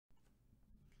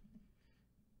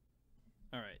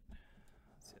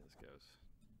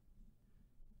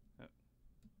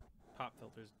pop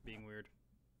filter's being weird.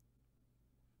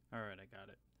 Alright, I got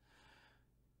it.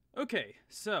 Okay,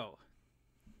 so...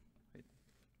 Wait,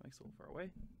 mic's a little far away.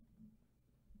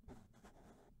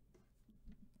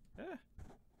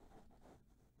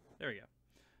 There we go.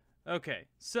 Okay,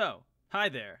 so, hi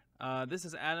there. This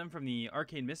is Adam from the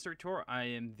Arcane Mystery Tour. I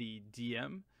am the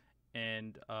DM,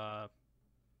 and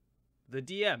the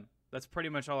DM. That's pretty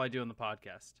much all I do on the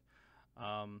podcast.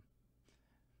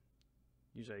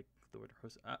 Usually I the word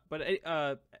host, but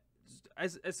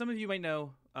as some of you might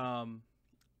know,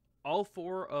 all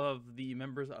 4 of the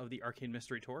members of the Arcane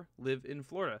Mystery Tour live in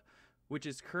Florida, which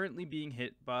is currently being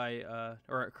hit by,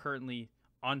 or currently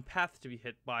on path to be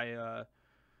hit by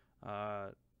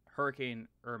Hurricane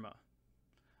Irma.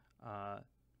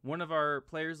 One of our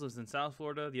players lives in South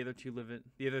Florida. The other 3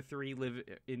 live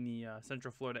in the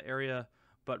Central Florida area,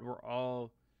 but we're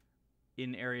all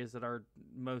in areas that are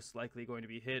most likely going to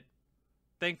be hit.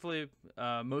 Thankfully,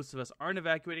 most of us aren't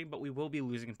evacuating, but we will be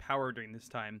losing power during this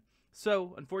time.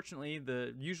 So, unfortunately,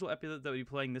 the usual episode that we'll be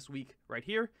playing this week right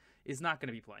here is not going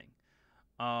to be playing.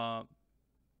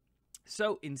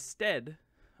 So, instead,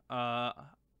 I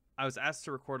was asked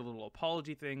to record a little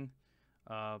apology thing.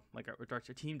 Like our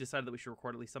director team decided that we should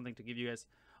record at least something to give you guys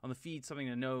on the feed something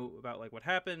to know about like what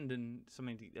happened, and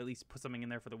something to at least put something in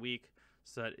there for the week,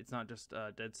 so that it's not just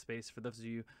dead space for those of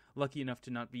you lucky enough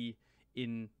to not be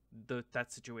in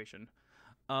that situation.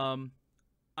 I'm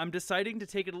deciding to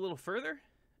take it a little further,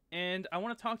 and I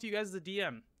want to talk to you guys as a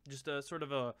DM, just a sort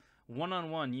of a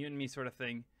one-on-one, you and me sort of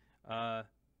thing,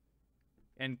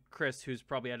 and Chris, who's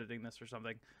probably editing this or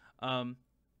something.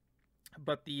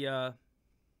 But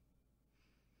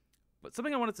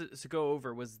something I wanted to go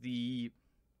over was the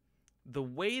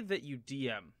way that you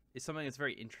DM is something that's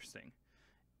very interesting,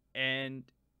 and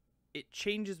it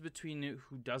changes between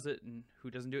who does it and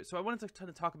who doesn't do it. So I wanted to kind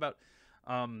of talk about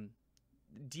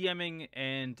DMing,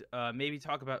 and maybe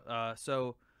talk about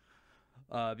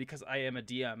because I am a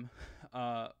DM,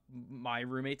 my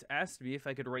roommates asked me if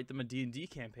I could write them a D&D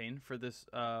campaign for this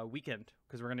weekend,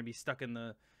 because we're going to be stuck in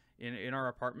our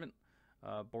apartment,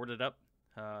 boarded up,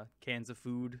 cans of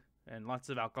food and lots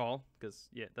of alcohol, because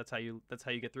yeah, that's how you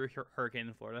get through a hurricane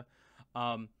in Florida.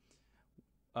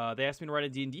 They asked me to write a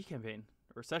D&D campaign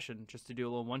or session, just to do a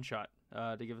little one-shot,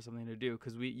 to give us something to do,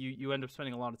 because you end up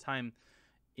spending a lot of time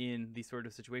in these sort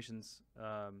of situations,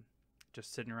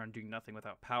 just sitting around doing nothing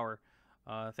without power.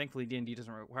 Thankfully, D&D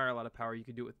doesn't require a lot of power. You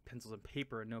can do it with pencils and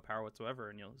paper and no power whatsoever,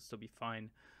 and you'll still be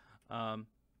fine.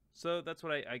 So that's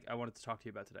what I wanted to talk to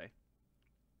you about today.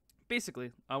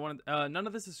 Basically, I wanted none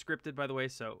of this is scripted, by the way,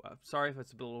 so sorry if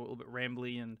it's a little bit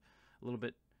rambly and a little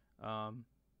bit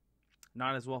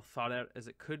not as well thought out as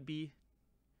it could be.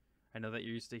 I know that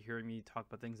you're used to hearing me talk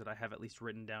about things that I have at least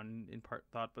written down in part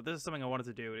thought, but this is something I wanted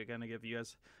to do to kind of give you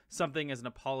guys something as an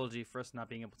apology for us not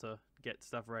being able to get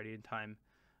stuff ready in time,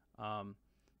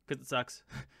 because it sucks,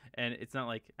 and it's not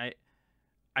like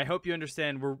I hope you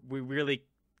understand we really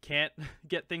can't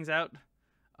get things out,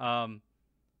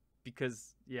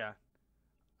 because yeah,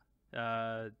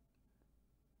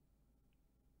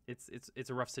 it's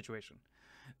a rough situation.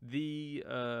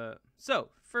 So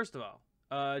first of all,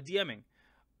 DMing.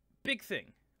 Big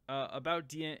thing about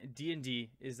D&D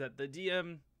is that the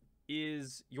DM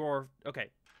is your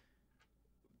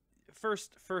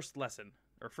first lesson,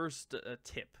 or first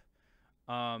tip.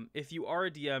 If you are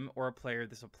a DM or a player,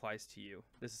 this applies to you.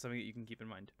 This is something that you can keep in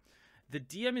mind. The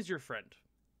DM is your friend,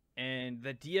 and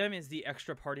the DM is the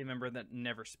extra party member that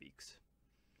never speaks,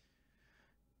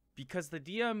 because the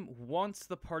DM wants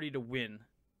the party to win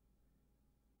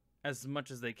as much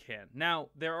as they can. Now,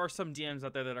 there are some DMs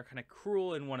out there that are kind of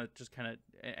cruel and want to just kind of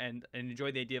and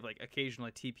enjoy the idea of like occasionally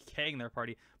TPKing their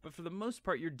party, but for the most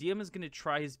part, your DM is going to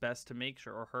try his best to make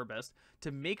sure, or her best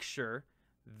to make sure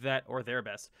that, or their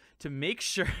best to make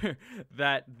sure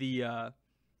that the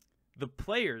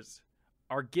players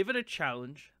are given a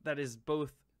challenge that is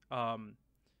both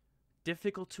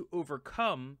difficult to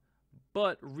overcome,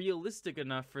 but realistic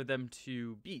enough for them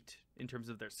to beat in terms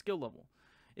of their skill level.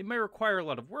 It may require a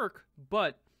lot of work,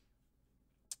 but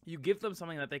you give them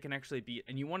something that they can actually beat,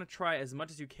 and you want to try as much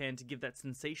as you can to give that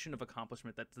sensation of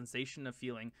accomplishment, that sensation of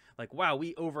feeling like, wow,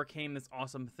 we overcame this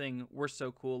awesome thing, we're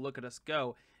so cool, look at us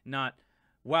go. Not,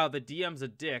 wow, the DM's a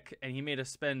dick, and he made us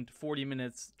spend 40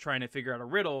 minutes trying to figure out a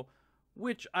riddle,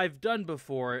 which I've done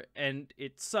before, and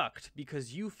it sucked,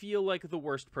 because you feel like the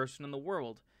worst person in the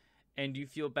world, and you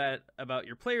feel bad about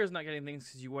your players not getting things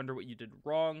because you wonder what you did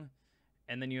wrong.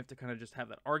 And then you have to kind of just have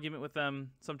that argument with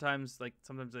them. Sometimes they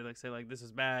like say like, this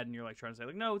is bad, and you're like trying to say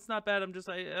like, no, it's not bad. I'm just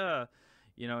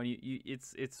you know, and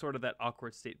it's sort of that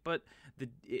awkward state. But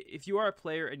if you are a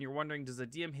player and you're wondering, does the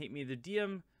DM hate me? The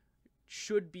DM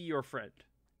should be your friend.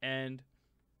 And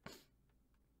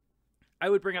I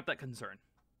would bring up that concern.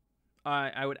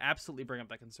 I would absolutely bring up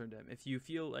that concern to him. If you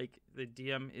feel like the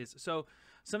DM is... So,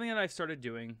 something that I've started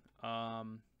doing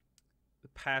the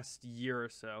past year or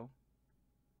so,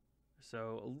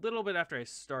 a little bit after I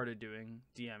started doing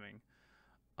DMing,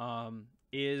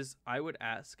 is I would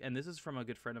ask, and this is from a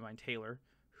good friend of mine, Taylor,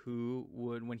 who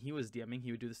would, when he was DMing, he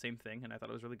would do the same thing, and I thought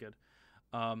it was really good,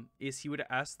 is he would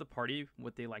ask the party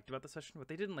what they liked about the session, what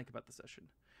they didn't like about the session.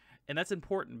 And that's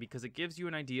important because it gives you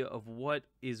an idea of what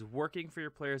is working for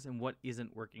your players and what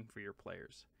isn't working for your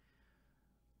players.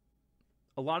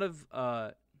 A lot of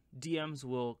DMs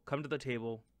will come to the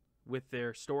table with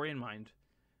their story in mind,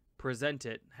 present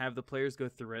it, have the players go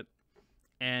through it,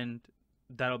 and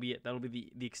that'll be it. That'll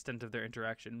be the extent of their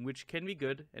interaction, which can be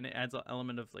good, and it adds an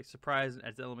element of like surprise, and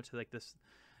adds an element to like this,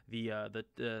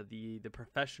 the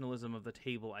professionalism of the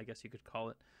table, I guess you could call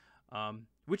it.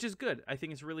 Which is good. I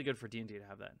think it's really good for D&D to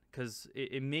have that, because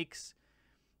it makes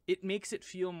it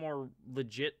feel more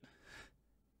legit.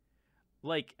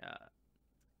 Like,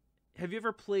 have you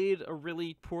ever played a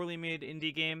really poorly made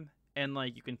indie game, and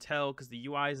like you can tell because the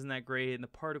UI isn't that great and the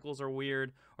particles are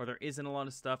weird, or there isn't a lot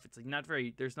of stuff. It's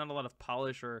like there's not a lot of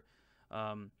polish or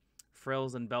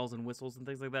frills and bells and whistles and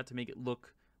things like that to make it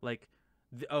look like,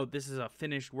 oh, this is a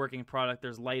finished working product.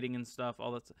 There's lighting and stuff.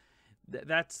 All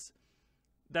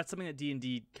that's something that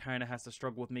D&D kind of has to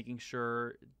struggle with making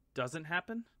sure doesn't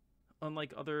happen,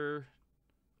 unlike other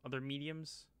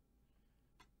mediums,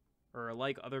 or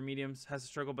like other mediums has to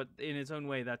struggle. But in its own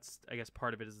way, that's, I guess,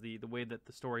 part of it is the way that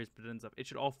the story ends up. It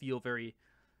should all feel very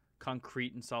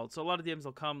concrete and solid. So a lot of DMs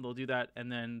will come, they'll do that, and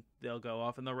then they'll go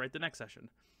off and they'll write the next session,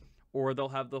 or they'll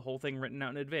have the whole thing written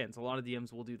out in advance. A lot of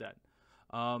DMs will do that.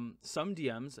 Some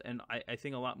DMs, and I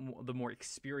think a lot more, the more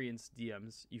experienced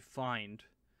DMs you find,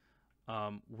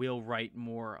 will write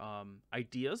more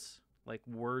ideas, like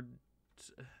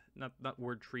not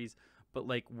word trees, but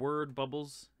like word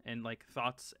bubbles and like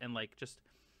thoughts, and like just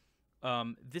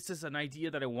this is an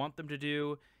idea that I want them to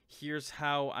do. Here's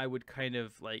how I would kind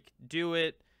of like do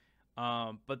it,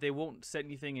 but they won't set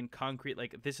anything in concrete,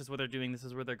 like this is what they're doing, this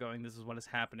is where they're going, this is what is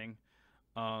happening,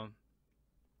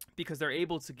 because they're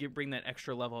able to bring that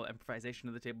extra level of improvisation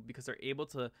to the table, because they're able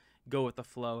to go with the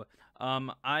flow.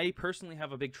 I personally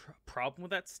have a big problem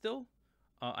with that still.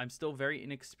 I'm still very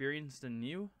inexperienced and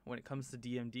new when it comes to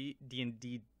D&D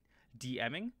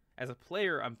DMing. As a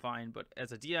player, I'm fine, but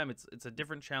as a DM, it's a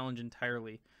different challenge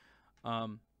entirely,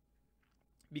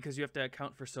 because you have to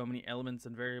account for so many elements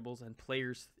and variables and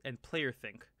player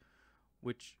think,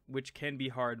 which can be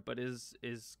hard, but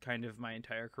is kind of my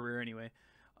entire career anyway.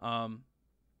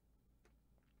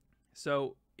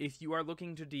 So if you are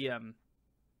looking to DM,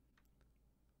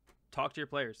 talk to your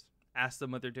players. Ask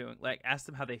them what they're doing. Like, ask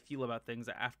them how they feel about things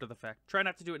after the fact. Try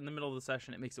not to do it in the middle of the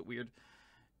session. It makes it weird.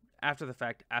 After the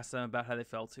fact, ask them about how they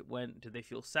felt. It went. Did they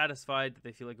feel satisfied? Did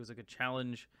they feel like it was a good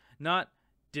challenge? Not,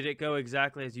 did it go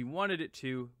exactly as you wanted it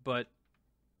to, but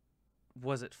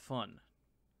was it fun?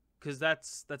 Because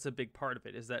that's a big part of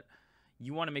it, is that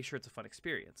you want to make sure it's a fun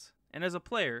experience. And as a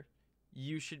player,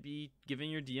 you should be giving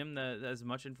your DM as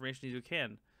much information as you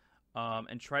can,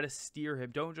 and try to steer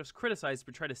him. Don't just criticize,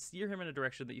 but try to steer him in a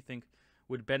direction that you think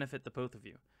would benefit the both of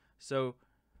you. So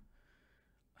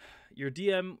your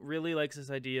DM really likes this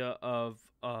idea of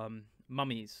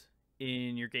mummies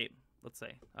in your game, let's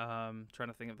say. Trying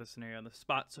to think of the scenario on the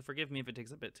spot, so forgive me if it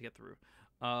takes a bit to get through.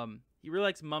 He really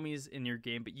likes mummies in your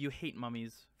game, but you hate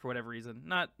mummies for whatever reason.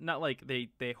 Not like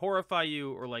they horrify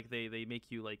you, or like they make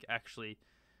you like actually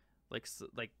like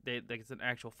it's an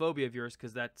actual phobia of yours,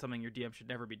 because that's something your DM should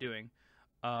never be doing.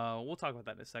 We'll talk about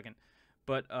that in a second,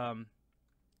 but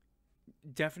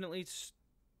definitely,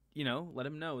 you know, let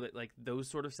him know that like those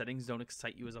sort of settings don't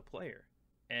excite you as a player.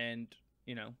 And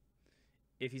you know,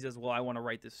 if he says, well, I want to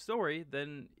write this story,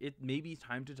 then it may be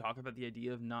time to talk about the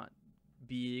idea of not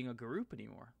being a group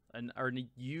anymore, or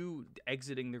you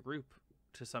exiting the group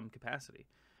to some capacity.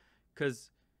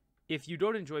 Because if you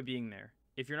don't enjoy being there,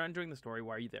 if you're not enjoying the story,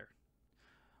 why are you there?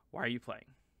 Why are you playing?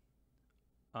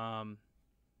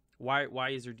 Why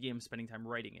is your DM spending time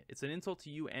writing it? It's an insult to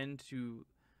you and to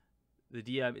the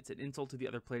DM. It's an insult to the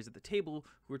other players at the table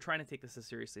who are trying to take this as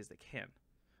seriously as they can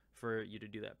for you to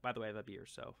do that. By the way, I have a beer,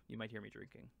 so you might hear me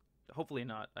drinking. Hopefully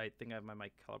not. I think I have my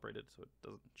mic calibrated so it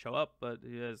doesn't show up, but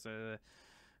yes,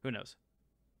 who knows?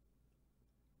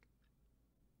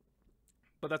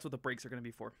 But that's what the breaks are going to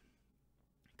be for,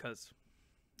 because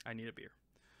I need a beer.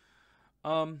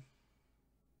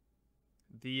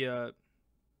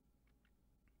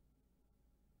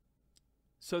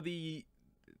 So the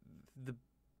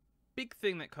big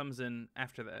thing that comes in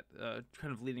after that,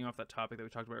 kind of leading off that topic that we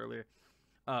talked about earlier,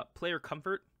 player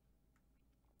comfort.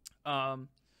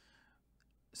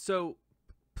 So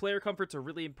player comfort's a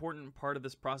really important part of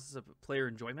this process of player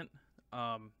enjoyment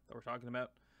that we're talking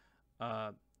about,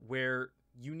 where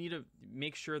you need to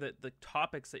make sure that the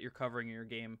topics that you're covering in your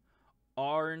game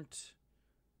aren't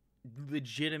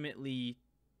legitimately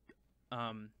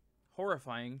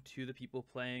horrifying to the people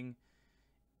playing.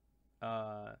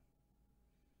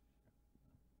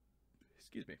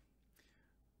 Excuse me.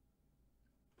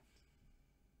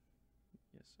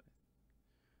 Yes,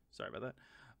 sorry about that.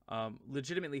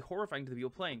 Legitimately horrifying to the people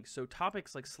playing. So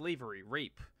topics like slavery,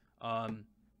 rape,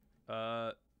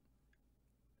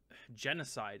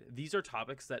 genocide, these are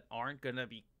topics that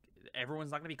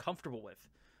everyone's not gonna be comfortable with.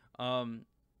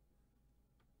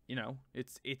 You know,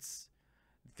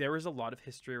 there is a lot of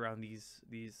history around these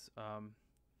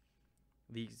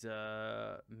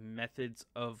methods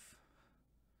of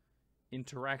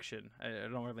interaction. I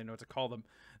don't really know what to call them.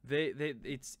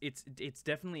 It's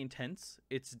definitely intense.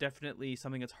 It's definitely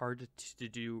something that's hard to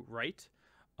do right.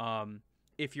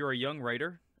 If you're a young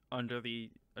writer under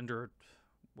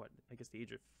what, I guess the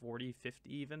age of 40, 50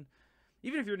 even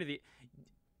if you're into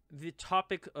the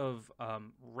topic of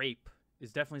rape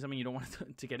is definitely something you don't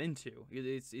want to get into.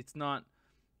 It's not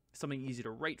something easy to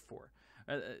write for.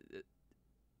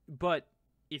 But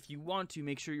if you want to,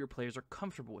 make sure your players are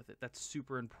comfortable with it. That's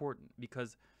super important,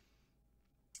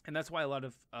 and that's why a lot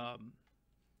of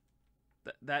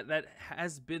that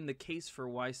has been the case for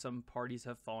why some parties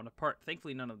have fallen apart.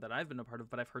 Thankfully, none of that I've been a part of,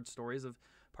 but I've heard stories of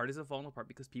parties have fallen apart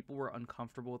because people were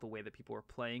uncomfortable with the way that people were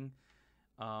playing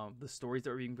the stories that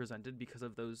were being presented because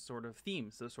of those sort of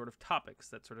themes, those sort of topics,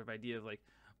 that sort of idea of like,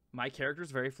 my character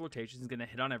is very flirtatious, he's going to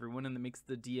hit on everyone, and that makes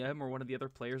the DM or one of the other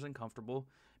players uncomfortable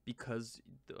because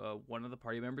one of the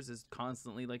party members is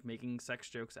constantly like making sex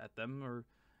jokes at them or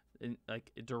in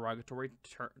like derogatory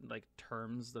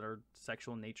terms that are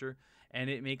sexual in nature, and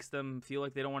it makes them feel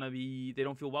like they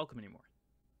don't feel welcome anymore.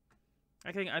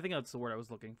 I think that's the word I was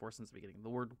looking for since the beginning, the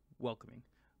word welcoming.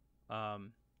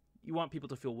 You want people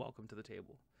to feel welcome to the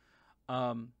table.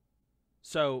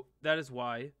 So that is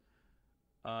why,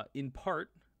 in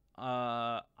part,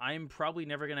 I'm probably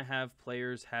never going to have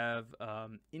players have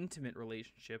intimate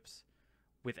relationships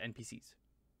with NPCs.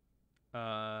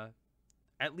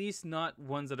 At least not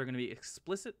ones that are going to be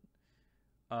explicit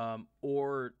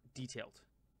or detailed.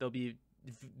 They'll be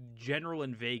general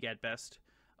and vague at best.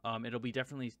 It'll be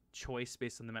definitely choice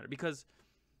based on the matter, because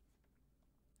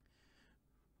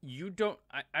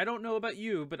I don't know about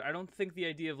you, but I don't think the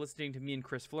idea of listening to me and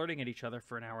Chris flirting at each other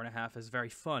for an hour and a half is very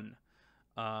fun.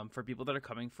 For people that are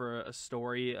coming for a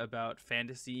story about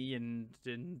fantasy and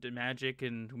magic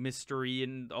and mystery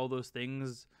and all those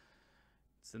things,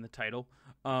 it's in the title.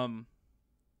 And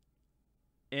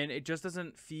it just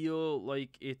doesn't feel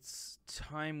like it's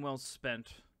time well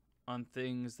spent on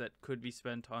things that could be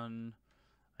spent on,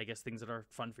 I guess, things that are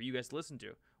fun for you guys to listen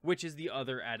to, which is the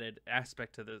other added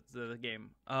aspect to the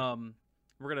game. I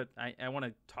want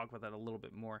to talk about that a little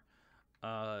bit more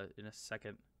in a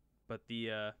second, but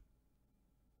the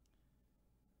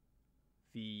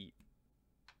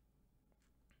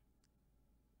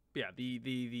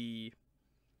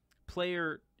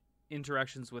player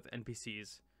interactions with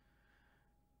NPCs,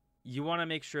 you want to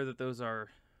make sure that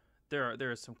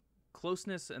there is some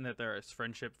closeness and that there is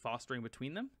friendship fostering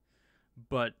between them,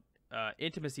 but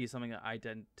intimacy is something that I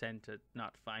tend to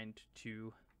not find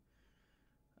too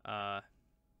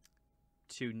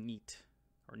neat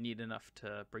or neat enough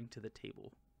to bring to the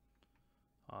table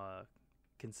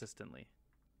consistently.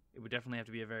 It would definitely have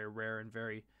to be a very rare and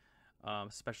very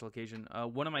special occasion.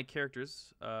 One of my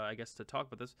characters, I guess to talk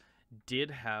about this, did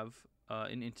have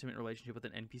an intimate relationship with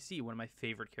an NPC, one of my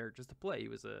favorite characters to play. He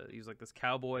was like this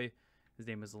cowboy. His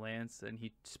name was Lance, and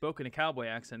he spoke in a cowboy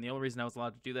accent. The only reason I was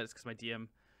allowed to do that is because my DM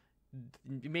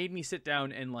made me sit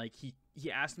down and like he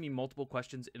asked me multiple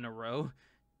questions in a row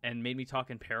and made me talk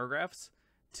in paragraphs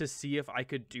to see if I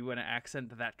could do an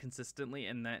accent that consistently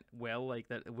and that well, like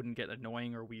that it wouldn't get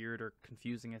annoying or weird or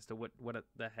confusing as to what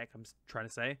the heck I'm trying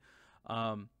to say.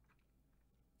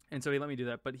 And so he let me do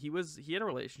that. But he had a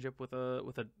relationship with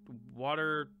a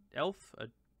water elf. I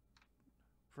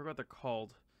forgot what they're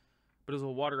called, but it was a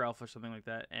water elf or something like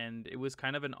that. And it was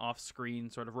kind of an off-screen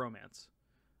sort of romance.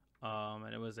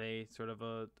 And it was a sort of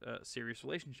a serious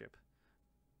relationship.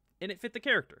 And it fit the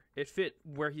character. It fit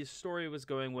where his story was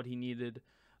going, what he needed,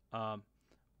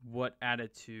 what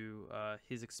added to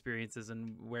his experiences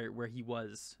and where he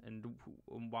was and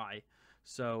why.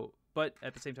 So, but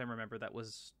at the same time, remember that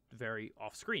was very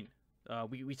off-screen.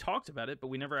 We talked about it, but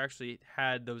we never actually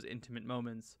had those intimate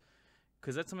moments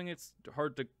because that's something that's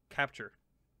hard to capture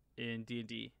in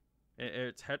D&D.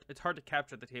 It's hard to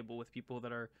capture at the table with people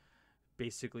that are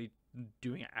basically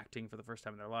doing acting for the first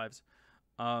time in their lives.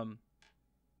 But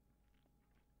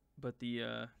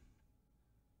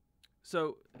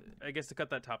so I guess to cut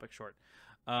that topic short,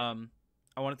 I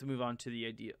wanted to move on to the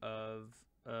idea of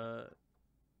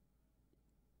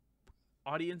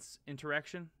audience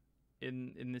interaction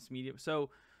in this medium. So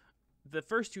the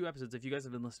first 2 episodes, if you guys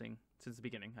have been listening since the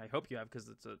beginning, I hope you have, because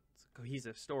it's a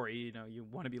cohesive story. You know, you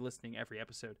want to be listening every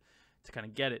episode to kind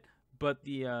of get it. But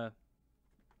the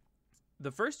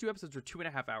first 2 episodes were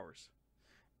 2.5 hours.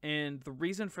 And the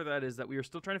reason for that is that we were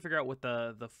still trying to figure out what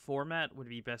the format would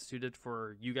be best suited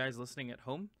for you guys listening at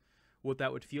home, what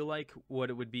that would feel like,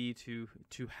 what it would be to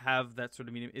have that sort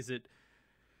of medium.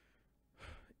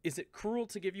 Is it cruel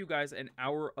to give you guys an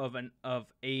hour of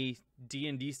a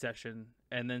D&D session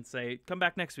and then say, come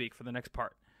back next week for the next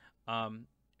part?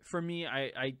 For me,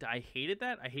 I hated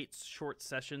that. I hate short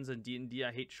sessions in D&D.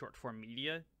 I hate short form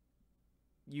media.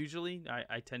 Usually,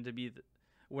 I tend to be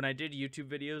when I did YouTube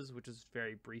videos, which is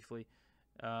very briefly,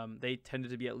 they tended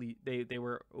to be at least they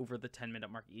were over the 10-minute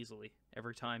mark easily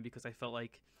every time, because I felt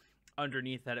like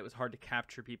underneath that it was hard to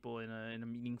capture people in a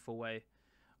meaningful way.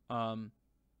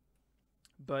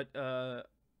 But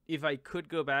if I could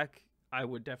go back, I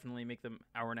would definitely make them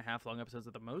 1.5 hour long episodes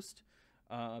at the most,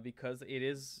 because it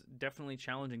is definitely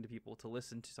challenging to people to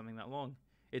listen to something that long.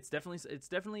 It's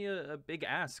definitely a big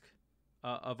ask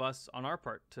of us on our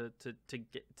part to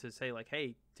get to say, like,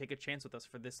 hey, take a chance with us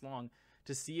for this long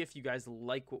to see if you guys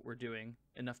like what we're doing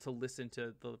enough to listen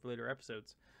to the later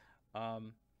episodes.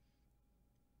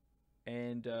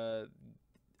 And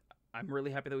I'm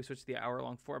really happy that we switched to the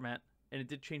hour-long format, and it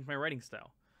did change my writing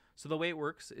style. So the way it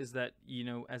works is that, you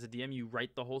know, as a DM, you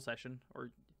write the whole session,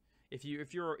 or if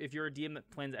you're a DM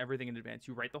that plans everything in advance,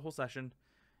 you write the whole session.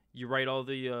 You write all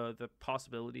the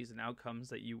possibilities and outcomes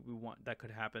that you want that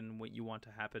could happen, what you want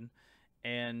to happen,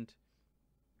 and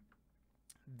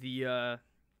that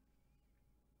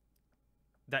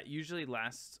usually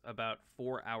lasts about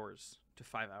 4 hours to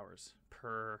 5 hours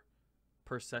per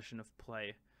session of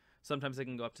play. Sometimes it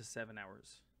can go up to 7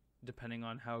 hours, depending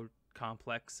on how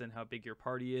complex and how big your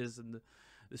party is, and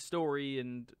the story,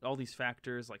 and all these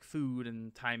factors like food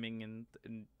and timing and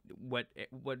what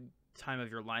time of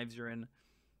your lives you're in.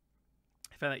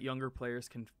 I find that younger players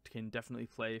can definitely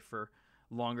play for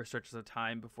longer stretches of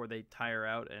time before they tire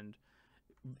out, and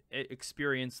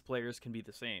experienced players can be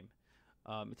the same.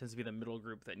 It tends to be the middle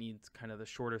group that needs kind of the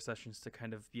shorter sessions to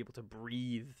kind of be able to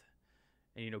breathe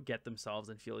and, you know, get themselves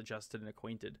and feel adjusted and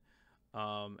acquainted.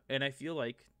 And I feel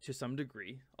like, to some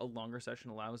degree, a longer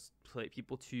session allows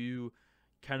people to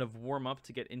kind of warm up,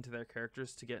 to get into their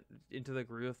characters, to get into the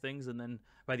groove of things, and then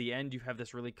by the end you have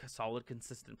this really solid,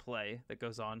 consistent play that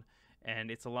goes on,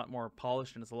 and it's a lot more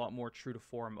polished, and it's a lot more true to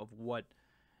form of what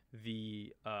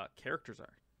the characters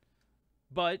are.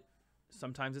 But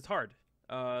sometimes it's hard.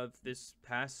 This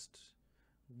past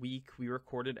week we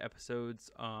recorded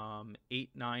episodes 8,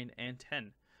 9, and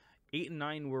 10. 8 and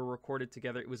 9 were recorded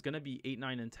together. It was going to be 8,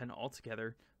 9, and 10 all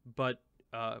together, but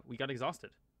we got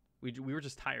exhausted. We were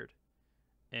just tired,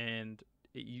 and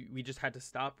we just had to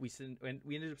stop. We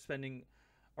ended up spending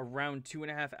around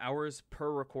 2.5 hours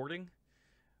per recording,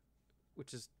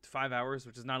 which is 5 hours,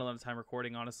 which is not a lot of time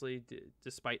recording, honestly,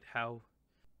 despite how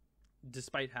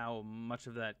much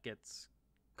of that gets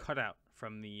cut out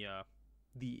from the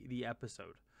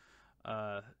episode,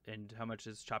 and how much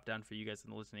is chopped down for you guys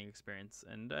in the listening experience.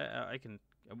 And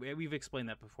we've explained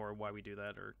that before, why we do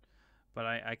that, but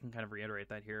I can kind of reiterate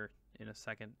that here in a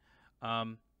second.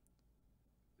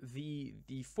 The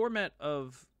format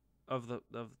of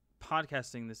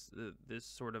podcasting,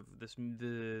 this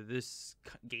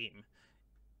game,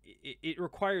 it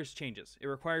requires changes. It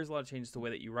requires a lot of changes to the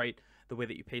way that you write, the way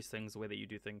that you pace things, the way that you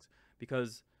do things,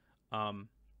 because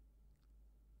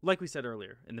like we said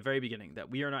earlier in the very beginning, that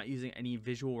we are not using any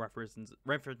visual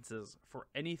references for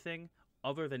anything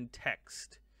other than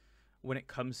text when it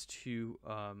comes to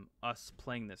us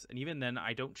playing this. And even then,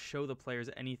 I don't show the players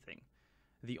anything.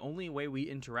 The only way we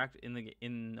interact in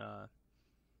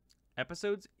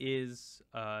episodes is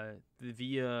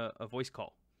via a voice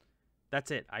call.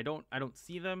 That's it. I don't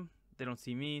see them. They don't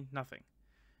see me. Nothing.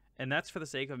 And that's for the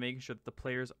sake of making sure that the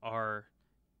players are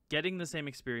getting the same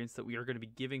experience that we are going to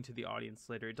be giving to the audience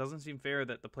later. It doesn't seem fair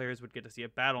that the players would get to see a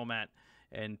battle mat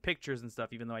and pictures and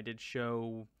stuff, even though I did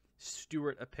show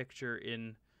Stewart a picture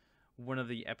in one of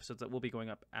the episodes that will be going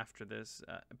up after this,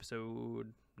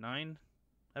 episode 9,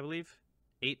 I believe.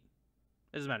 8. It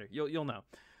doesn't matter. You'll know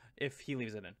if he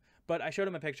leaves it in. But I showed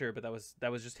him a picture, but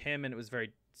that was just him, and it was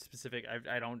very specific.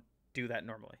 I don't do that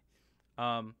normally.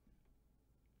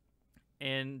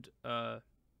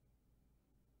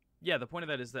 Yeah, the point of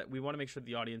that is that we want to make sure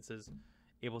the audience is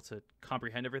able to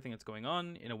comprehend everything that's going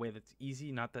on in a way that's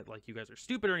easy. Not that like you guys are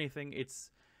stupid or anything. It's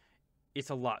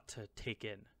a lot to take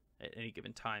in at any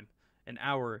given time. An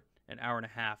hour and a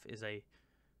half is a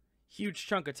huge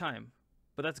chunk of time,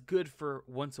 but that's good for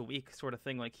once a week sort of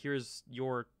thing. Like, here's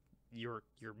your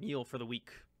meal for the week.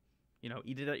 You know,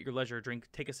 eat it at your leisure.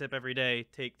 Take a sip every day.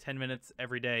 Take 10 minutes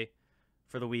every day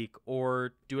for the week,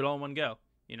 or do it all in one go.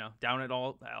 You know, down it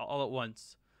all at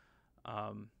once.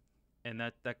 And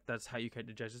that's how you kind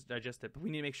of digest it. But we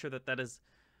need to make sure that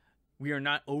we are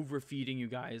not overfeeding you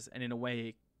guys and in a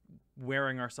way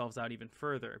wearing ourselves out even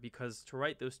further, because to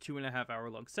write those 2.5 hour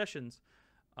long sessions,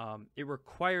 it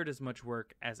required as much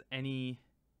work as any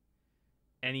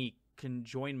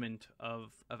conjoinment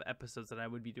of episodes that I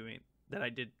would be doing, that I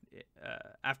did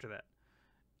after that,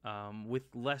 with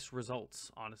less results,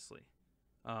 honestly.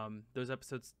 Those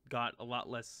episodes got a lot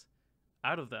less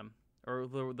out of them, or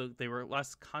they were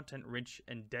less content rich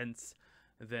and dense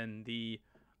than the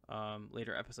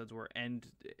later episodes were, and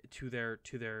to their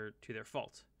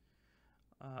fault.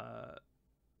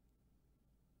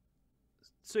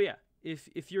 So yeah,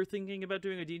 if you're thinking about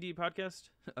doing a D&D podcast,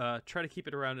 try to keep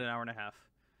it around an hour and a half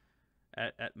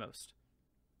at most.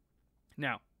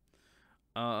 Now,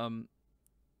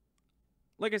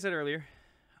 like I said earlier,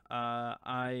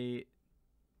 I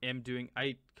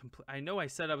know I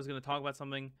said I was going to talk about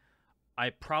something. I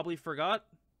probably forgot.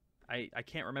 I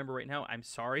can't remember right now. I'm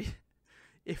sorry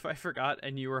if I forgot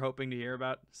and you were hoping to hear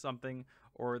about something,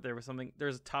 or there's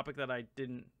a topic that I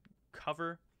didn't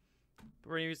cover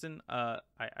for any reason. I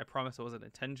promise it wasn't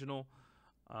intentional.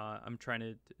 I'm trying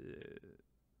to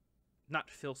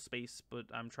not fill space, but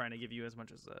I'm trying to give you as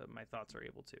much as my thoughts are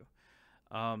able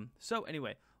to. So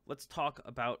anyway, let's talk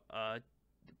about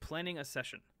planning a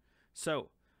session. So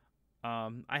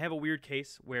I have a weird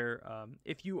case where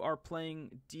if you are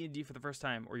playing D&D for the first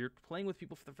time, or you're playing with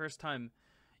people for the first time,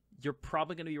 you're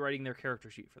probably going to be writing their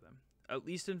character sheet for them, at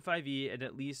least in 5e, and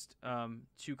at least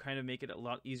to kind of make it a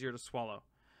lot easier to swallow.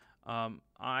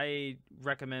 I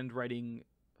recommend writing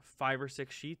 5 or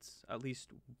 6 sheets, at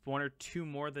least 1 or 2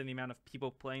 more than the amount of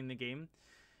people playing the game,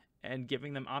 and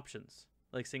giving them options,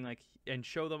 like saying and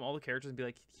show them all the characters and be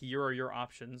like, here are your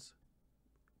options,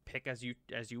 pick as you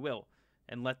will,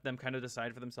 and let them kind of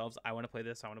decide for themselves. I want to play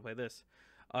this. I want to play this.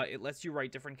 It lets you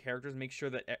write different characters. It makes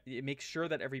sure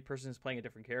that every person is playing a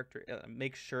different character.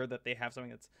 Make sure that they have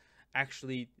something that's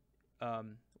actually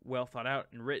well thought out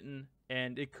and written,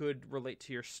 and it could relate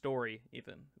to your story,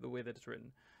 even the way that it's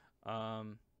written.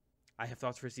 I have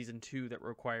thoughts for season 2 that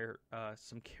require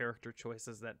some character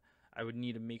choices that I would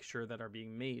need to make sure that are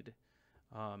being made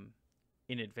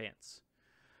in advance.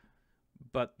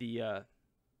 But so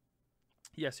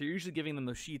you're usually giving them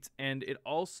those sheets, and it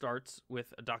all starts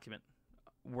with a document.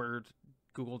 Word,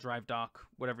 Google Drive doc,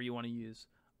 whatever you want to use,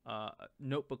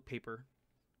 notebook paper,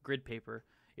 grid paper.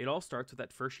 It all starts with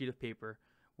that first sheet of paper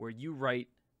where you write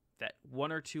that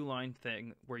 1 or 2 line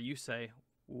thing where you say,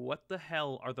 what the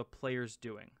hell are the players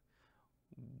doing?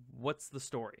 What's the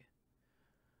story?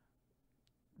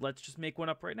 Let's just make one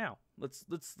up right now. Let's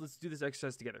do this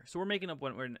exercise together. So we're making up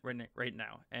one right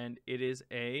now, and it is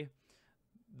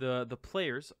the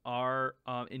players are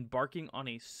embarking on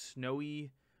a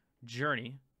snowy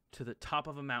journey to the top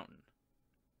of a mountain.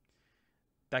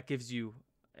 That gives you,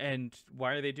 and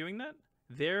why are they doing that?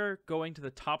 They're going to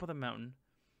the top of the mountain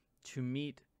to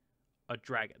meet a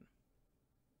dragon.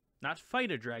 Not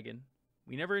fight a dragon.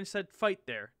 We never said fight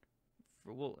there.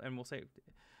 We'll say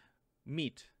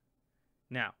meet.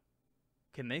 Now,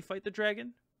 can they fight the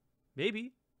dragon?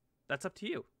 Maybe. That's up to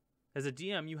you. As a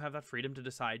DM, you have that freedom to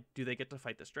decide, do they get to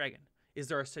fight this dragon? Is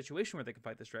there a situation where they can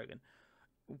fight this dragon?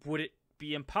 Would it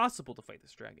be impossible to fight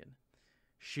this dragon?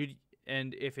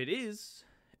 And if it is,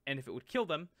 and if it would kill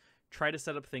them, try to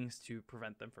set up things to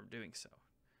prevent them from doing so.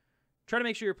 Try to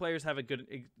make sure your players have a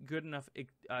good enough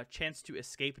chance to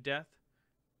escape death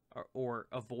or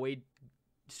avoid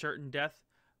certain death,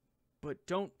 but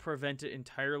don't prevent it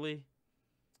entirely,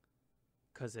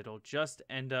 because it'll just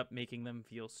end up making them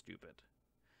feel stupid.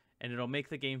 And it'll make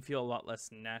the game feel a lot less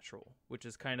natural, which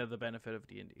is kind of the benefit of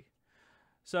D&D.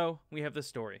 So, we have this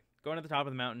story. Going to the top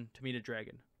of the mountain to meet a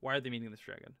dragon. Why are they meeting this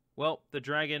dragon? Well, the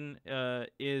dragon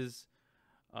is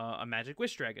a magic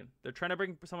wish dragon. They're trying to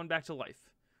bring someone back to life.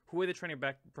 Who are they trying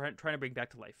to bring back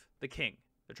to life? The king.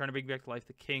 They're trying to bring back to life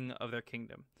the king of their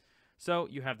kingdom. So,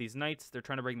 you have these knights. They're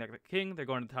trying to bring back the king. They're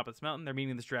going to the top of this mountain. They're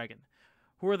meeting this dragon.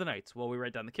 Who are the knights? Well, we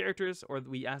write down the characters, or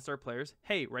we ask our players,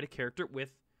 hey, write a character with...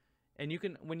 And you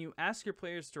can, when you ask your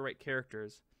players to write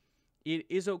characters, it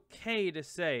is okay to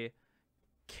say,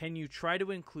 can you try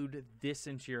to include this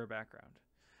into your background?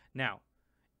 Now,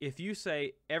 if you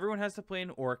say everyone has to play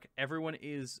an orc, everyone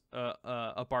is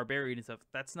a barbarian and stuff,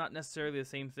 that's not necessarily the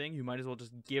same thing. You might as well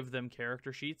just give them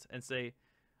character sheets and say,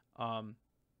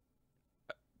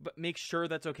 but make sure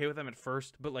that's okay with them at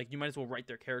first. But like, you might as well write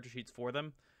their character sheets for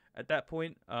them at that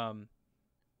point. I'm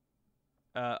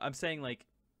saying like,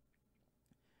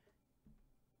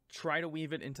 try to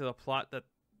weave it into the plot that,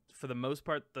 for the most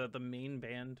part, the main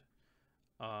band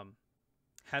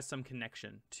has some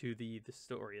connection to the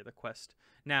story of the quest.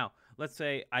 Now, let's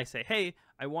say I say, hey,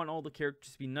 I want all the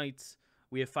characters to be knights.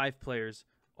 We have 5 players.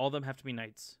 All of them have to be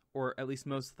knights, or at least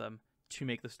most of them, to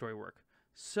make the story work.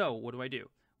 So, what do?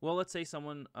 Well, let's say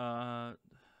someone,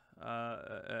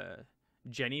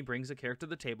 Jenny brings a character to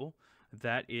the table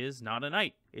that is not a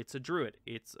knight. It's a druid.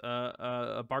 It's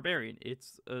a barbarian.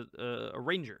 It's a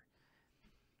ranger.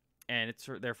 And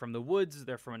they're from the woods.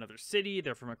 They're from another city.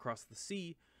 They're from across the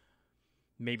sea.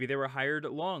 Maybe they were hired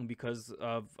along because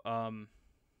of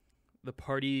the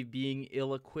party being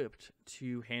ill-equipped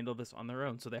to handle this on their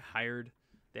own. So they hired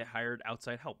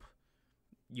outside help.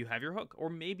 You have your hook. Or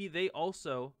maybe they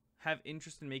also have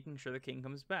interest in making sure the king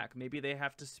comes back. Maybe they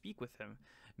have to speak with him.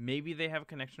 Maybe they have a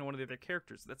connection to one of the other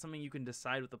characters. That's something you can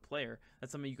decide with the player.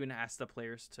 That's something you can ask the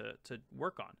players to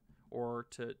work on or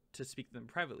to speak to them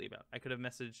privately about. I could have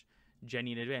messaged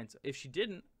Jenny in advance. If she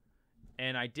didn't,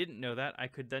 and I didn't know that, I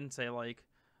could then say like,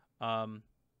 all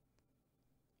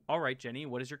right, Jenny,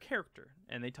 what is your character?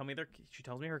 And she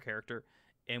tells me her character,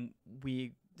 and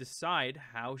we decide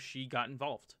how she got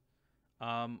involved.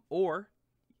 Or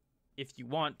if you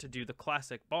want to do the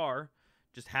classic bar,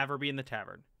 just have her be in the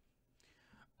tavern.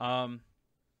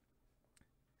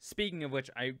 Speaking of which,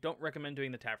 I don't recommend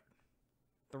doing the tavern.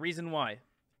 The reason why,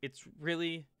 it's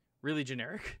really, really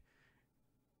generic.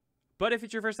 But if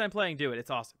it's your first time playing, do it. It's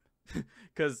awesome.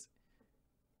 Because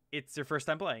it's your first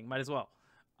time playing. Might as well.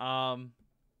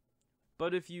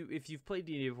 But if you've played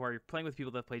D&D before, you're playing with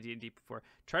people that played D&D before,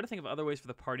 try to think of other ways for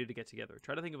the party to get together.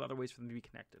 Try to think of other ways for them to be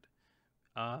connected.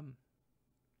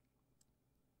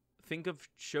 Think of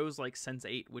shows like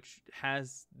Sense8, which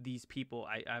has these people.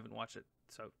 I haven't watched it,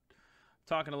 so I'm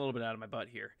talking a little bit out of my butt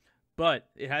here. But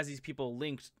it has these people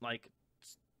linked, like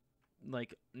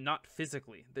not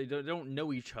physically. They don't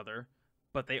know each other,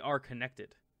 but they are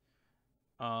connected.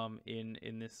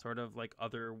 In this sort of like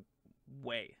other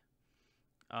way.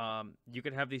 You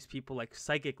could have these people like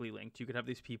psychically linked. You could have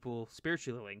these people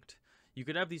spiritually linked. You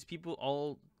could have these people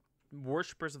all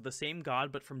worshippers of the same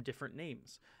god, but from different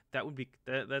names. That would be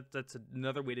that's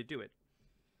another way to do it.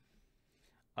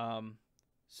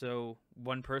 So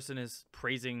one person is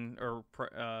praising or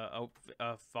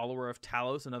a follower of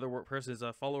Talos. Another person is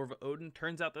a follower of Odin.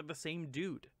 Turns out they're the same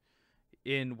dude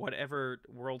in whatever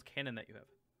world canon that you have.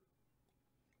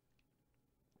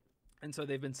 And so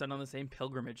they've been sent on the same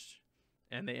pilgrimage,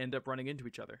 and they end up running into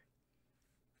each other.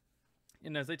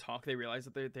 And as they talk, they realize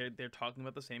that they're talking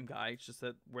about the same guy. It's just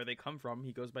that where they come from,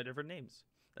 he goes by different names.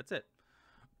 That's it.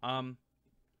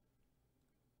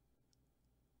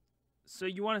 So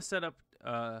you want to set up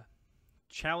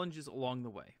challenges along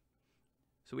the way.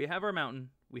 So we have our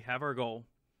mountain, we have our goal,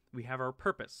 we have our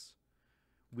purpose.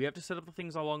 We have to set up the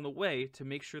things along the way to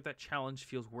make sure that challenge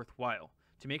feels worthwhile.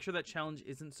 To make sure that challenge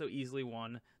isn't so easily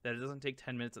won that it doesn't take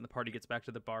 10 minutes and the party gets back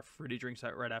to the bar for fruity drinks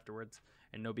right afterwards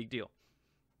and no big deal.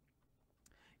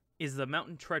 Is the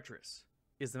mountain treacherous?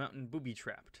 Is the mountain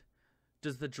booby-trapped?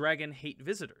 Does the dragon hate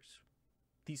visitors?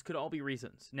 These could all be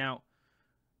reasons. Now,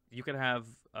 you could have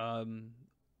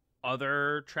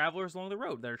other travelers along the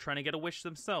road that are trying to get a wish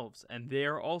themselves, and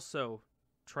they're also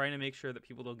trying to make sure that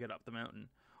people don't get up the mountain.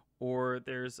 Or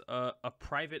there's a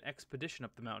private expedition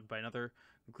up the mountain by another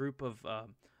group of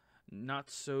not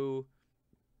so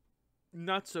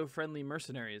friendly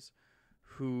mercenaries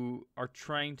who are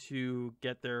trying to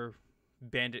get their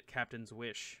bandit captain's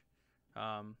wish,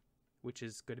 which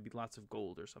is going to be lots of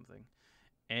gold or something.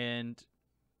 And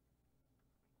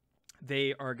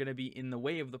they are going to be in the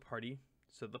way of the party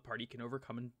so the party can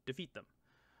overcome and defeat them.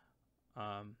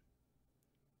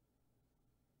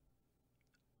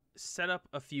 Set up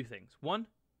a few things. One,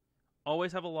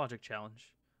 always have a logic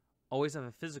challenge, always have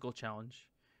a physical challenge,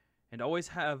 and always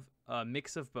have a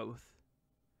mix of both.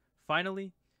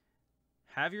 Finally,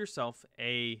 have yourself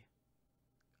a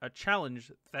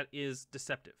challenge that is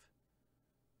deceptive.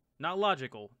 Not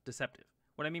logical, deceptive.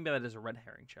 What I mean by that is a red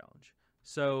herring challenge.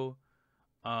 So,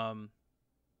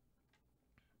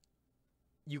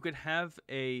 you could have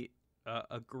a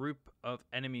group of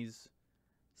enemies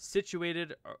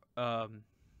situated,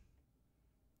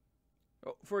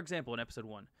 for example, in episode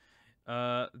 1,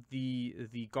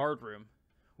 the guard room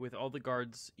with all the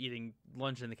guards eating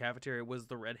lunch in the cafeteria was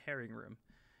the red herring room.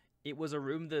 It was a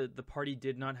room the party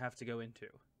did not have to go into.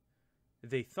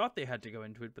 They thought they had to go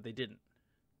into it, but they didn't.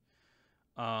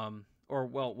 Or,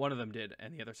 well, one of them did,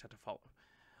 and the others had to follow.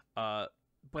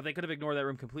 But they could have ignored that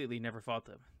room completely, never fought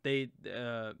them.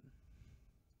 The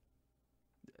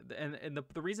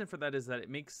reason for that is that it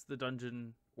makes the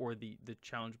dungeon or the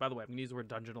challenge. By the way, I'm going to use the word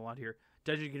dungeon a lot here.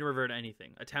 Dungeon can refer to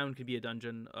anything. A town can be a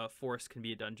dungeon. A forest can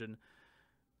be a dungeon.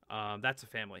 That's a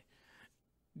family.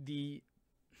 The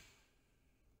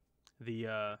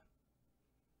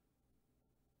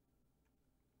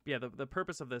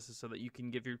purpose of this is so that you can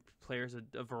give your players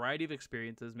a variety of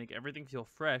experiences, make everything feel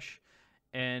fresh,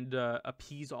 and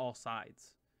appease all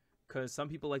sides. Because some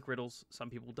people like riddles, some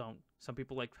people don't. Some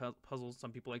people like puzzles,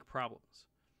 some people like problems.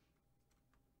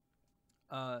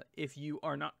 If you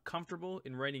are not comfortable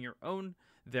in writing your own,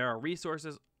 there are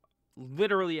resources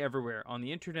literally everywhere. On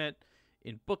the internet,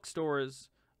 in bookstores,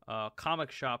 comic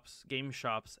shops, game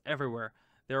shops, everywhere.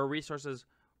 There are resources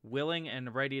willing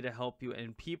and ready to help you,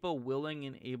 and people willing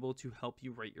and able to help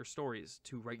you write your stories,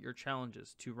 to write your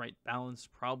challenges, to write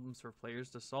balanced problems for players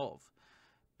to solve.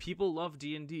 People love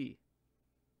D&D.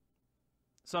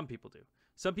 Some people do.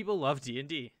 Some people love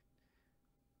D&D.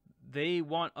 They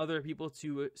want other people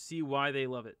to see why they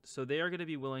love it. So they are going to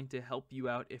be willing to help you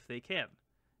out if they can,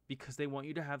 because they want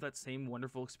you to have that same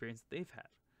wonderful experience that they've had.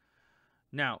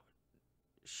 Now,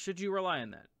 should you rely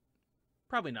on that?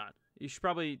 Probably not. You should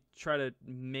probably try to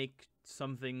make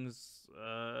some things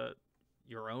on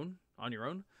your own.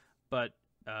 But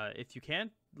if you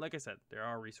can't, like I said, there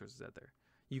are resources out there.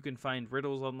 You can find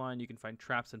riddles online. You can find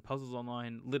traps and puzzles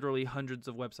online. Literally hundreds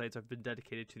of websites have been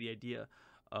dedicated to the idea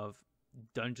of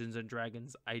Dungeons and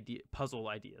Dragons puzzle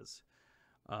ideas.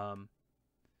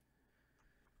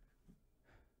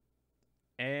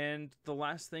 And the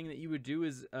last thing that you would do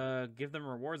is give them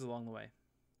rewards along the way.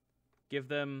 Give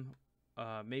them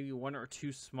maybe 1 or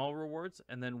 2 small rewards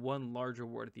and then 1 large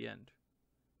reward at the end.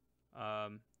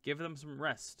 Give them some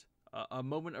rest, a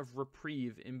moment of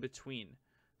reprieve in between.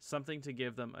 Something to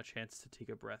give them a chance to take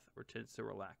a breath or to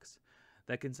relax.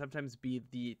 That can sometimes be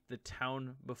the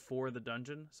town before the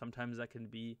dungeon. Sometimes that can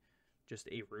be just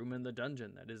a room in the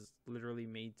dungeon that is literally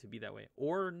made to be that way.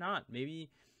 Or not.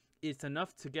 Maybe it's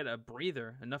enough to get a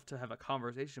breather, enough to have a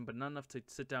conversation, but not enough to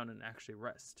sit down and actually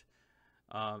rest.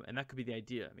 And that could be the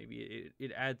idea. Maybe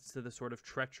it adds to the sort of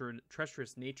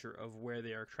treacherous nature of where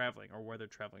they are traveling or where they're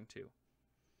traveling to.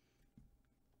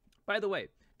 By the way,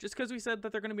 just because we said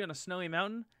that they're going to be on a snowy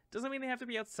mountain doesn't mean they have to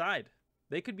be outside.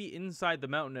 They could be inside the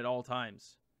mountain at all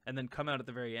times and then come out at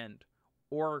the very end.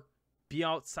 Or be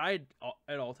outside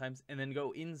at all times and then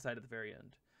go inside at the very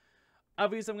end.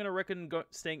 Obviously, I'm going to recommend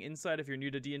staying inside if you're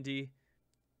new to D&D.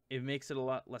 It makes it a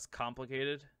lot less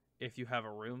complicated if you have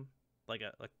a room, like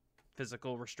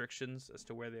physical restrictions as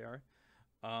to where they are.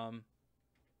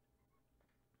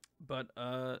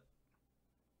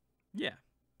 Yeah.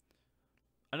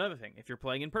 Another thing, if you're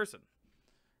playing in person,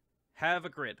 have a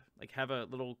grid. Have a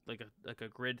little like a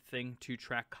grid thing to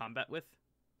track combat with,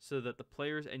 so that the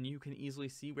players and you can easily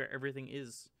see where everything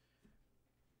is.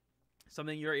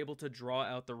 Something you're able to draw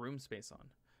out the room space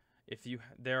on.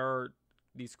 There are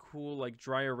these cool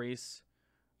dry erase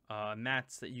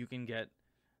mats that you can get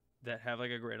that have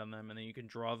a grid on them, and then you can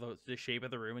draw the shape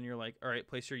of the room, and you're like, all right,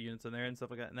 place your units in there and stuff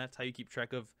like that, and that's how you keep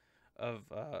track of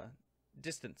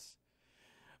distance.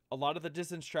 A lot of the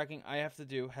distance tracking I have to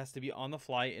do has to be on the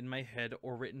fly in my head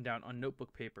or written down on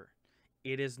notebook paper.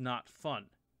 It is not fun.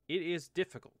 It is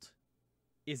difficult.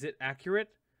 Is it accurate?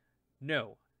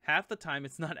 No. Half the time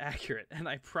it's not accurate. And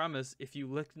I promise if you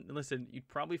listen, you'd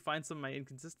probably find some of my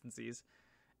inconsistencies.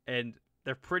 And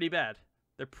they're pretty bad.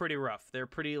 They're pretty rough. They're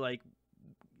pretty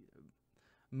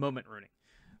moment ruining.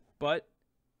 But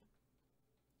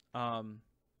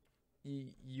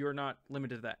you're not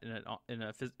limited to that in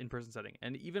a in-person setting,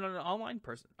 and even on an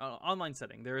online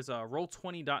setting. There is a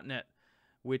Roll20.net,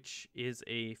 which is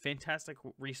a fantastic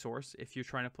resource if you're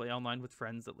trying to play online with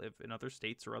friends that live in other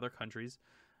states or other countries.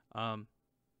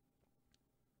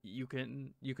 You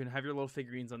can have your little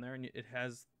figurines on there, and it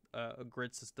has a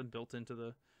grid system built into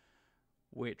the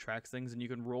way it tracks things, and you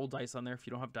can roll dice on there if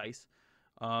you don't have dice.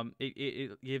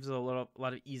 It gives a lot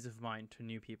of ease of mind to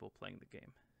new people playing the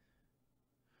game.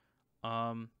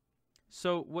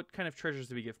 So what kind of treasures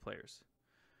do we give players?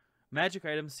 Magic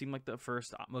items seem like the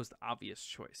first, most obvious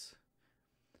choice.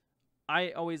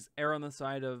 I always err on the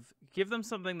side of give them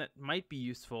something that might be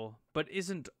useful, but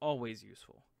isn't always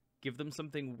useful. Give them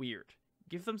something weird.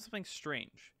 Give them something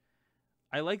strange.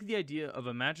 I like the idea of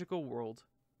a magical world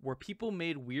where people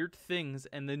made weird things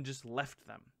and then just left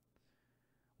them.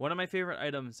 One of my favorite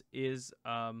items is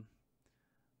a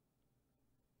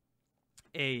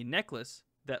necklace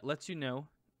that lets you know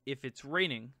if it's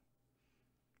raining,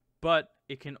 but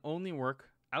it can only work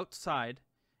outside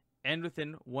and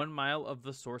within 1 mile of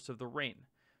the source of the rain.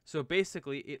 So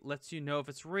basically, it lets you know if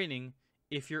it's raining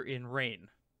if you're in rain.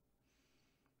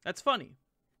 That's funny.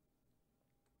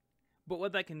 But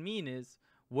what that can mean is,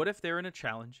 what if they're in a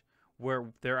challenge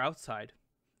where they're outside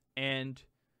and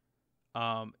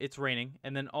it's raining,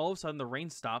 and then all of a sudden the rain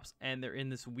stops and they're in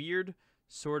this weird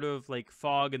sort of like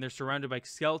fog and they're surrounded by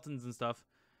skeletons and stuff,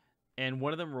 and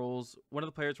one of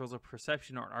the players rolls a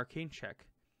perception or an arcane check,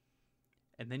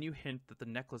 and then you hint that the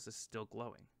necklace is still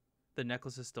glowing. The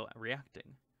necklace is still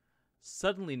reacting.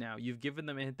 Suddenly now you've given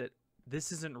them a hint that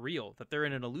this isn't real, that they're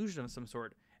in an illusion of some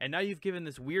sort, and now you've given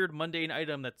this weird mundane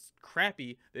item that's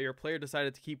crappy that your player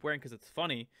decided to keep wearing because it's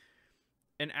funny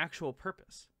an actual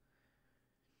purpose.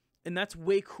 And that's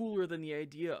way cooler than the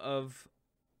idea of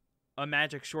a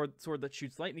magic sword that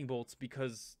shoots lightning bolts,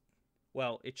 because,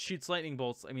 well, it shoots lightning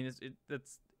bolts. I mean,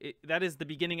 that is the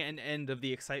beginning and end of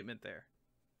the excitement there.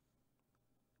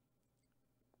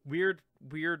 Weird,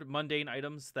 mundane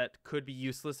items that could be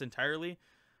useless entirely,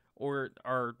 or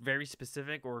are very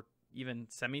specific or even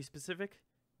semi-specific,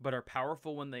 but are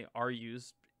powerful when they are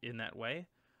used in that way,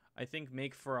 I think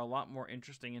make for a lot more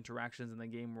interesting interactions in the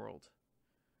game world.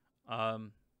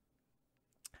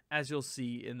 As you'll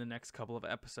see in the next couple of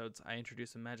episodes, I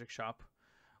introduce a magic shop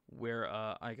where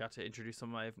I got to introduce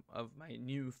some of my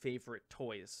new favorite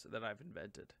toys that I've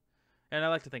invented. And I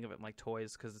like to think of it like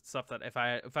toys, because it's stuff that if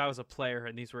I was a player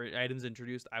and these were items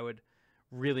introduced, I would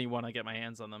really want to get my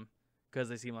hands on them, because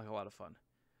they seem like a lot of fun.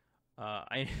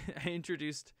 I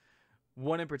introduced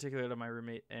one in particular to my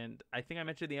roommate, and I think I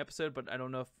mentioned in the episode, but I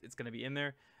don't know if it's going to be in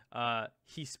there.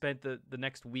 He spent the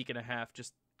next week and a half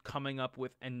just coming up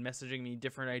with and messaging me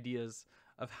different ideas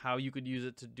of how you could use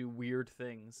it to do weird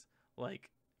things, like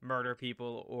murder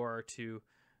people, or to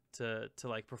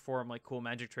like perform like cool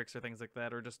magic tricks or things like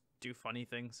that, or just do funny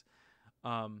things.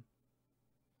 And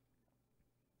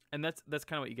that's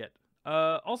kind of what you get.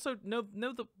 Also, know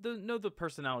the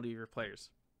personality of your players.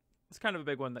 It's kind of a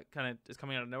big one that kind of is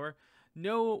coming out of nowhere.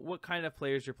 Know what kind of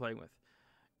players you're playing with.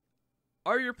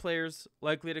 Are your players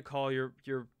likely to call your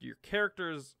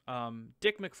characters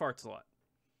Dick McFarts a lot?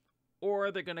 Or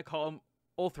are they going to call him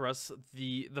Ulthras,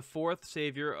 the fourth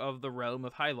savior of the realm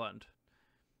of Highland?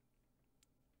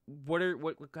 What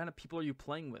kind of people are you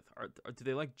playing with? Do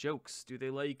they like jokes? Do they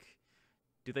like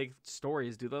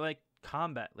stories? Do they like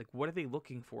combat? Like, what are they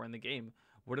looking for in the game?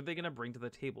 What are they going to bring to the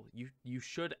table? You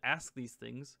should ask these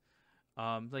things.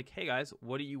 Like, hey guys,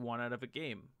 what do you want out of a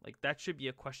game? Like, that should be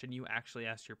a question you actually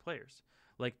ask your players.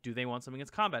 Like, do they want something that's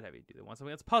combat heavy? Do they want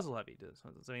something that's puzzle heavy? Do they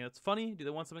want something that's funny? Do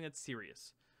they want something that's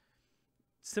serious?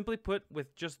 Simply put,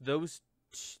 with just those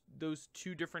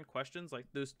two different questions, like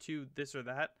those two this or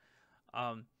that,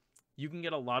 you can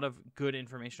get a lot of good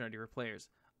information out of your players.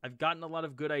 I've gotten a lot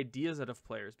of good ideas out of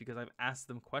players because I've asked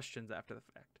them questions after the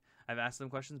fact. I've asked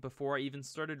them questions before I even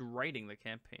started writing the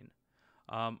campaign.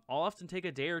 I'll often take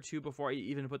a day or two before I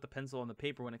even put the pencil on the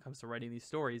paper when it comes to writing these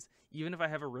stories, even if I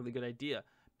have a really good idea,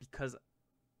 because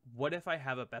what if I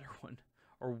have a better one?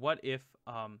 Or what if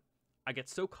I get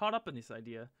so caught up in this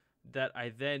idea that I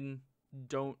then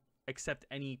don't accept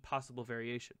any possible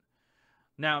variation?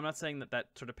 Now, I'm not saying that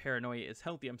sort of paranoia is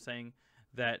healthy. I'm saying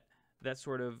that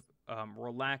sort of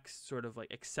relaxed, sort of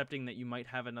like accepting that you might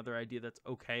have another idea that's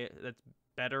okay, that's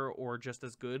better or just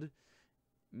as good,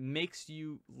 makes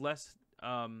you less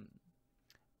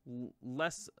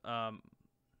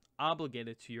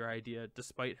obligated to your idea,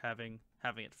 despite having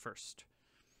it first.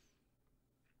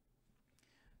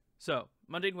 So,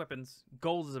 mundane weapons.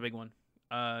 Gold is a big one.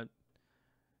 I'll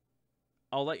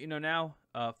let you know now,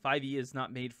 5e is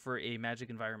not made for a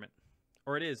magic environment.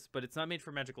 Or it is, but it's not made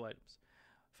for magical items.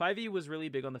 5e was really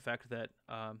big on the fact that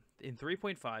in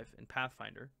 3.5 in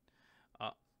Pathfinder,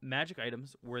 magic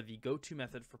items were the go-to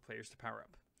method for players to power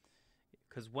up.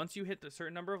 Because once you hit a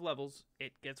certain number of levels,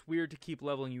 it gets weird to keep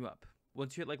leveling you up.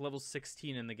 Once you hit like level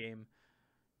 16 in the game,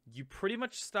 you pretty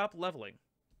much stop leveling.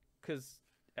 Because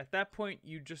at that point,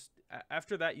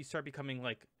 after that, you start becoming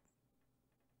like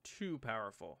too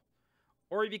powerful.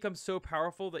 Or you become so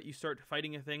powerful that you start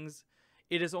fighting things.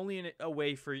 It is only a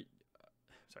way for... you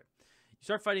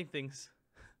start fighting things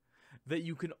that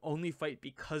you can only fight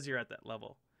because you're at that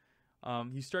level.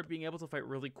 You start being able to fight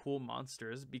really cool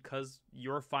monsters because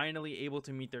you're finally able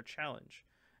to meet their challenge.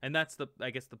 And that's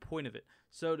I guess the point of it.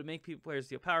 So to make players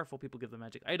feel powerful, people give them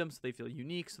magic items so they feel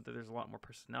unique, so that there's a lot more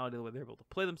personality the way they're able to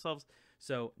play themselves.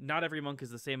 So not every monk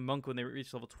is the same monk when they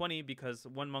reach level 20, because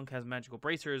one monk has magical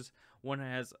bracers, one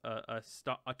has a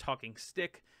talking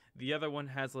stick, the other one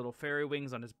has little fairy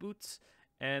wings on his boots,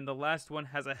 and the last one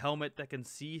has a helmet that can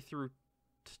see through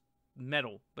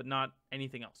metal, but not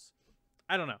anything else.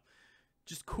 I don't know.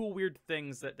 Just cool, weird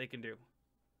things that they can do.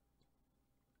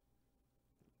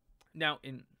 Now,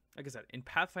 like I said, in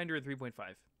Pathfinder 3.5,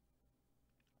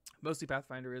 mostly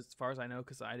Pathfinder as far as I know,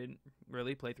 because I didn't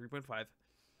really play 3.5.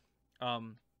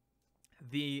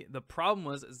 The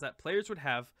problem is that players would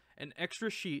have an extra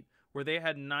sheet where they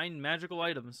had 9 magical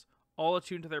items all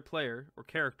attuned to their player or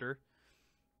character,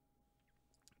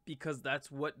 because that's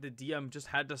what the DM just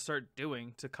had to start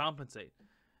doing to compensate.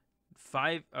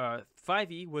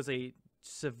 5e was a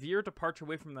severe departure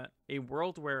away from that, a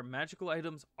world where magical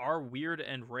items are weird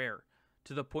and rare,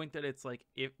 to the point that it's like,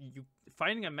 if you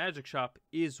finding a magic shop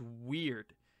is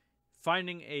weird,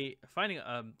 finding a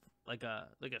like a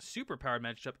super powered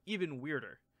magic shop even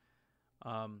weirder.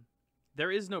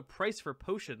 There is no price for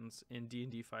potions in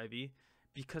D&D 5e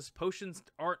because potions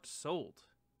aren't sold.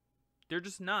 They're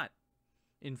just not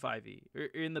in 5e or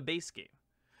in the base game.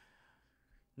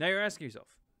 Now you're asking yourself,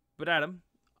 but Adam,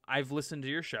 I've listened to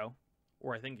your show,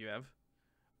 or I think you have.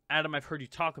 Adam, I've heard you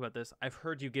talk about this. I've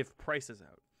heard you give prices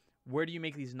out. Where do you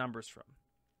make these numbers from?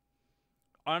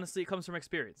 Honestly, it comes from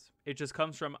experience. It just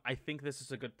comes from, I think this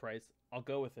is a good price. I'll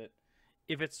go with it.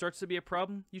 If it starts to be a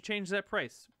problem, you change that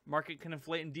price. Market can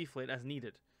inflate and deflate as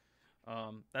needed.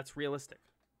 That's realistic.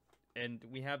 And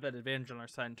we have that advantage on our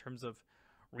side in terms of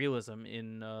realism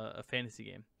in a fantasy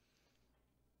game.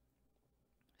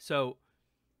 So,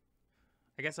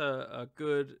 I guess a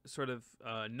good sort of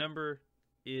number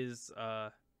is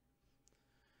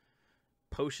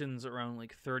potions around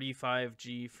like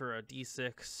 35G for a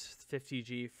D6,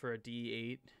 50G for a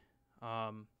D8,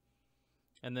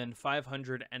 and then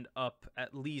 500 and up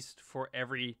at least for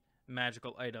every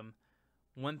magical item,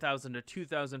 1,000 to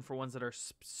 2,000 for ones that are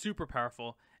super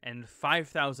powerful, and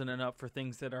 5,000 and up for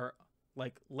things that are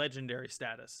like legendary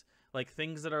status, like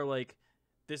things that are like,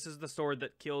 this is the sword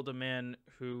that killed a man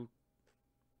who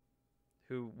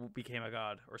became a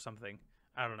god or something.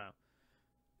 I don't know.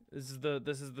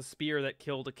 This is the spear that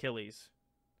killed Achilles.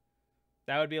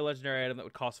 That would be a legendary item that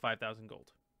would cost 5,000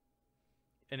 gold,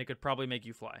 and it could probably make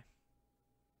you fly,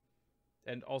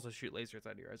 and also shoot lasers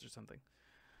out of your eyes or something.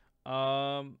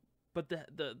 But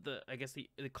the I guess the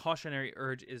cautionary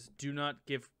urge is, do not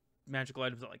give magical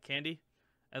items out like candy,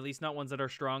 at least not ones that are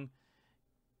strong,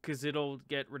 because it'll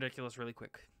get ridiculous really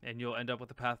quick, and you'll end up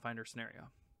with a Pathfinder scenario.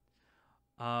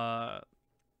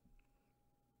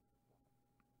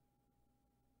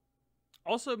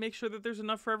 Also, make sure that there's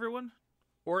enough for everyone,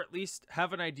 or at least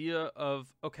have an idea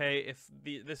of, okay, if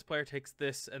this player takes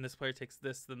this and this player takes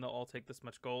this, then they'll all take this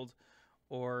much gold,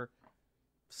 or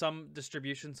some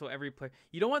distribution. So every player,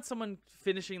 you don't want someone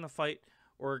finishing the fight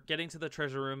or getting to the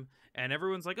treasure room and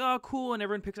everyone's like, oh, cool, and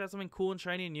everyone picks out something cool and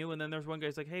shiny and new, and then there's one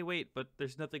guy's like, hey, wait, but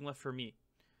there's nothing left for me.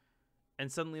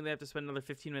 And suddenly they have to spend another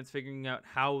 15 minutes figuring out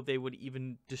how they would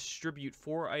even distribute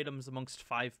 4 items amongst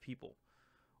 5 people.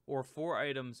 Or 4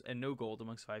 items and no gold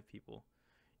amongst 5 people.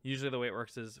 Usually the way it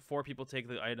works is 4 people take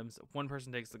the items, 1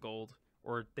 person takes the gold,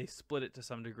 or they split it to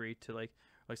some degree to like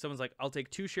someone's like, I'll take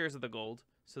 2 shares of the gold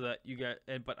so that you get,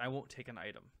 but I won't take an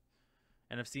item.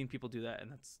 And I've seen people do that, and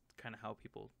that's kind of how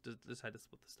people decide to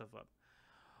split the stuff up.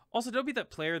 Also, don't be that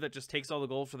player that just takes all the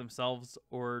gold for themselves,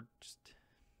 or just,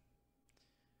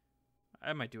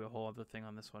 I might do a whole other thing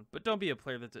on this one, but don't be a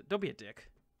player don't be a dick.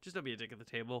 Just don't be a dick at the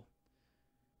table.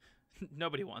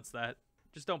 Nobody wants that.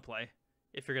 Just don't play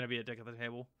if you're going to be a dick at the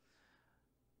table.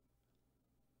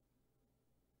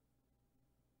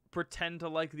 Pretend to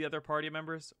like the other party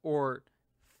members, or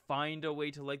find a way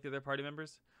to like the other party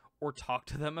members, or talk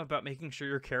to them about making sure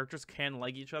your characters can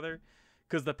like each other,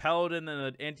 because the paladin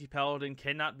and the anti-paladin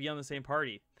cannot be on the same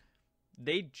party.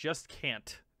 They just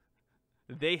can't.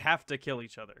 They have to kill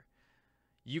each other.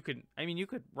 You could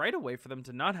write a way for them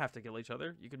to not have to kill each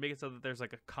other. You could make it so that there's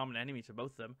like a common enemy to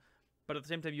both of them. But at the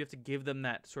same time, you have to give them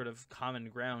that sort of common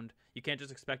ground. You can't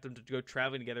just expect them to go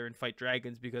traveling together and fight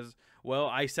dragons because, well,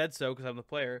 I said so because I'm the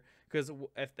player. Because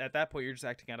at that point, you're just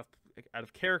acting out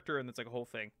of character, and it's like a whole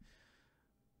thing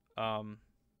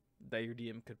that your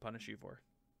DM could punish you for.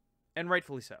 And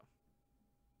rightfully so.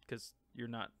 Because you're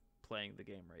not playing the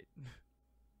game right.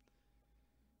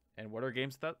 And what are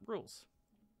games without rules?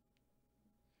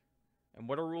 And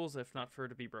what are rules if not for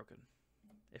to be broken?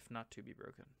 If not to be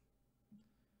broken.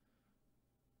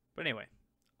 But anyway,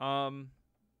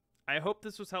 I I hope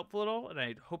this was helpful at all, and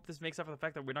I hope this makes up for the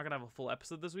fact that we're not gonna have a full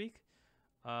episode this week.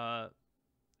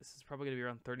 This is probably gonna be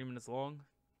around 30 minutes long.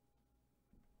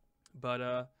 But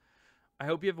I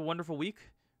hope you have a wonderful week.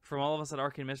 From all of us at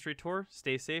Arcane Mystery Tour,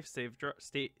 stay safe,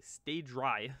 stay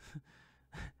dry,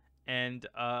 and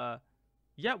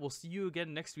yeah, we'll see you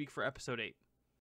again next week for episode 8.